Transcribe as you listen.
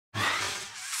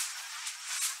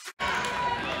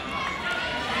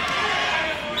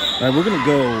All right, we're going to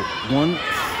go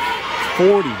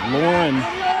 140. Lauren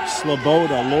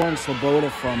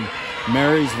Sloboda from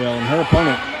Marysville, and her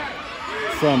opponent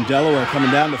from Delaware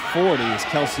coming down to 40 is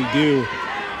Kelcey Dew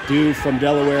from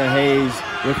Delaware Hayes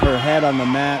with her head on the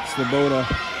mat. Sloboda,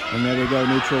 and there we go,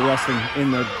 neutral wrestling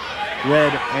in the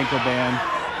red ankle band.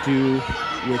 Dew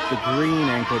with the green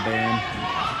ankle band.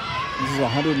 This is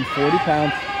 140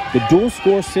 pounds. The dual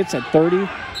score sits at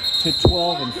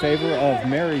 30-12 in favor of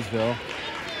Marysville.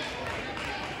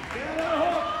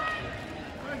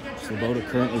 Sloboda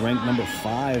currently ranked number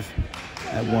 5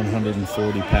 at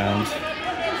 140 pounds.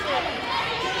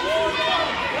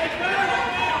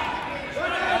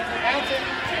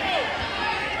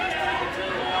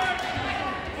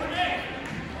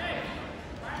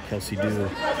 Kelcey Dew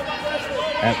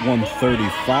at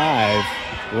 135,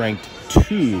 ranked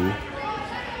 2.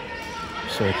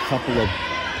 So a couple of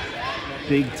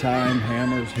big-time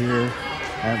hammers here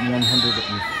at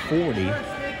 140.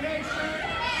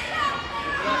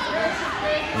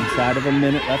 Inside of a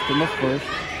minute left in the first.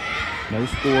 No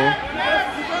score.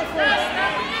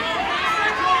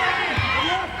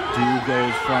 Dew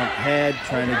goes front head,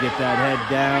 trying to get that head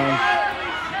down.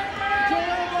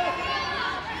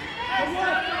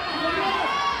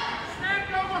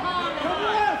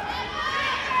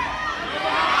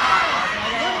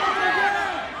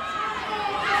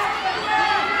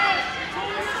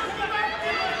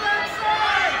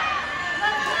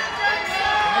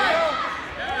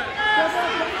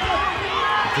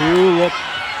 Dew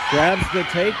grabs the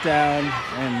takedown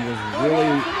and was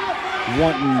really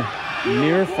wanting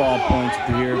near fall points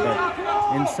here, but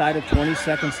inside of 20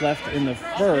 seconds left in the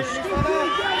first,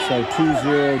 so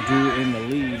 2-0 Dew in the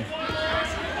lead.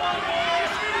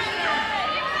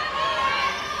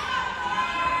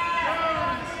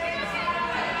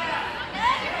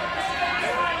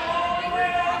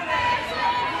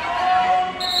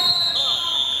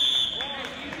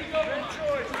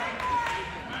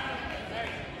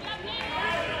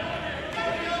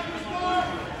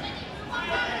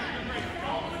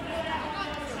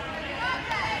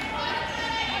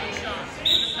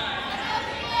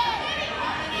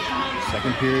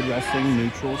 Second period wrestling,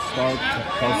 neutral start.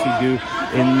 Kelcey Dew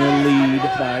in the lead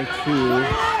by 2.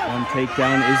 One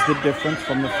takedown is the difference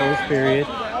from the first period.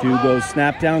 Dew goes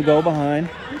snap down, go behind.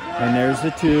 And there's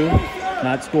the 2.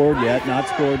 Not scored yet, not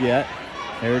scored yet.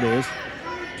 There it is.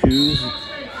 2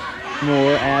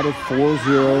 more added,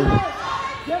 4-0.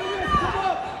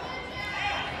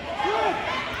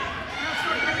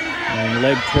 And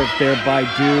leg trick there by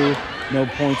Dew. No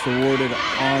points awarded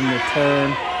on the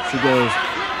turn. She goes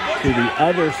to the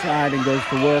other side and goes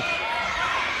to work.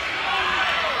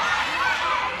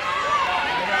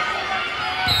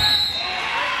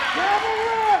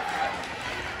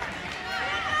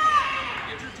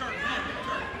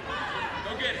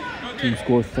 Team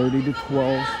score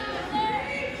 30-12.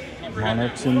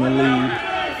 Monarchs in the lead.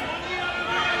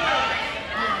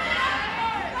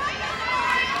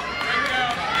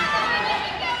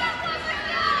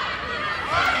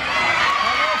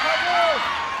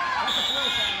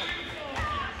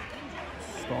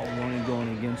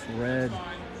 Red,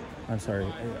 I'm sorry,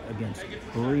 against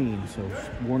green. So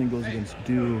warning goes against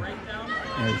Dew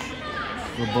as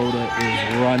Sloboda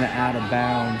is run out of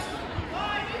bounds.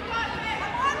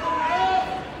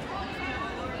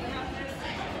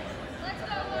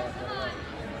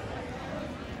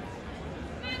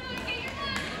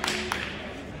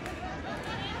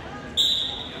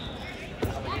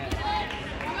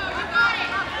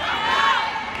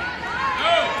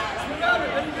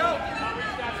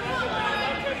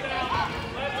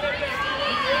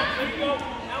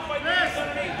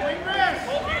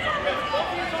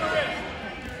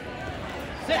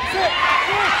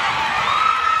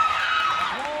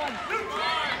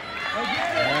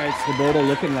 Sloboda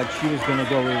looking like she was going to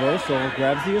go reversal.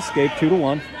 Grabs the escape,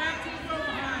 2-1.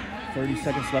 30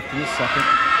 seconds left in the second.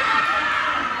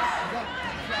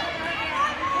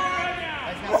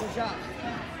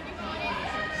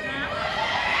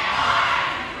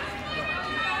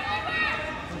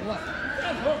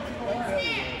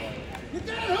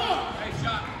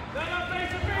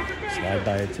 Slide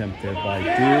by attempt there by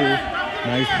Dew.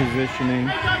 Nice positioning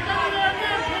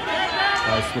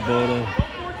by Sloboda.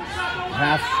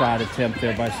 Half shot attempt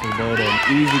there by Sloboda.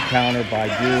 An easy counter by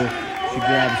Dew. She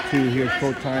grabs 2 here.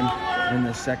 Short time in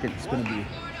the second. It's going to be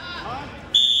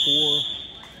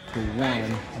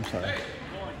 4-1. I'm sorry,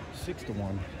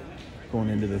 6-1. Going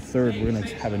into the third. We're going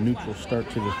to have a neutral start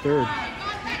to the third.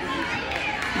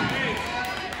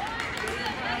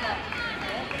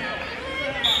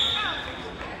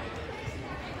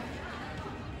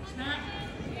 Snap.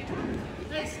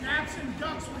 Hey, snap. and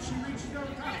ducks when she reaches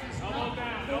over top. Elbow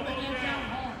down, elbow down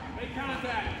hard. Make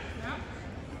contact. Yep.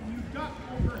 And you duck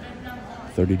overhead down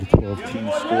hard. 30-12 team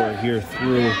score here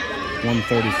through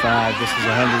 135. This is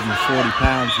 140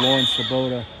 pounds. Lauren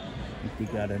Sloboda. I think we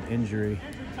got an injury.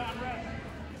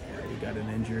 Yeah, we got an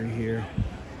injury here.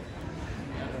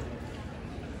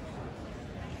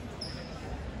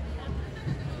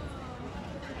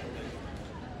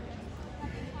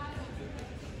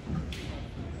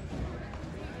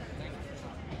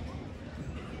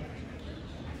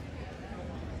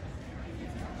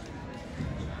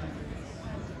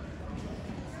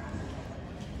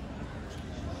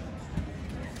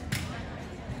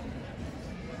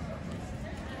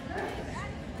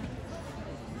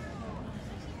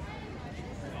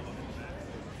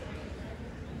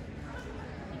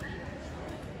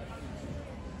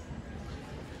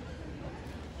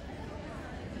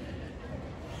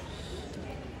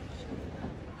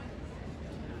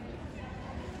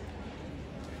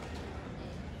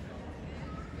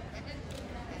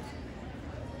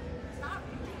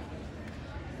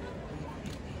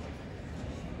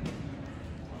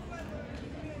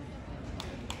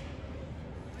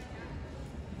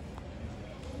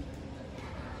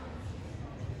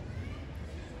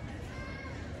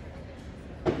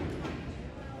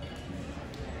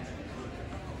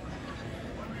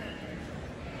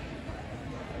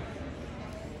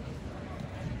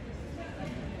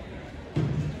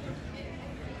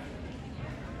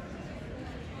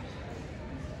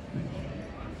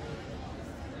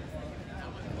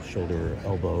 Shoulder,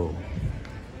 elbow,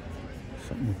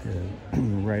 something with the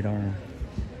right arm.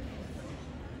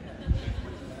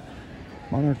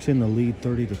 Monarchs in the lead,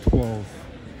 30-12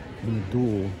 in the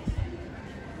duel.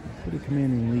 Pretty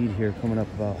commanding lead here, coming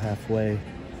up about halfway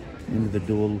into the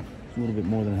duel, a little bit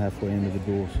more than halfway into the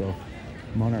duel. So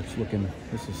Monarchs looking,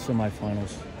 this is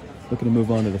semifinals, looking to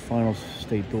move on to the final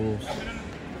state duels.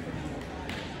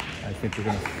 I think they're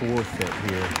going to forfeit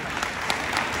here.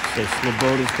 So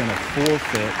Sloboda's going to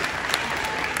forfeit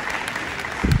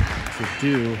to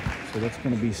do. So that's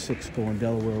going to be 6 going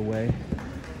Delaware way.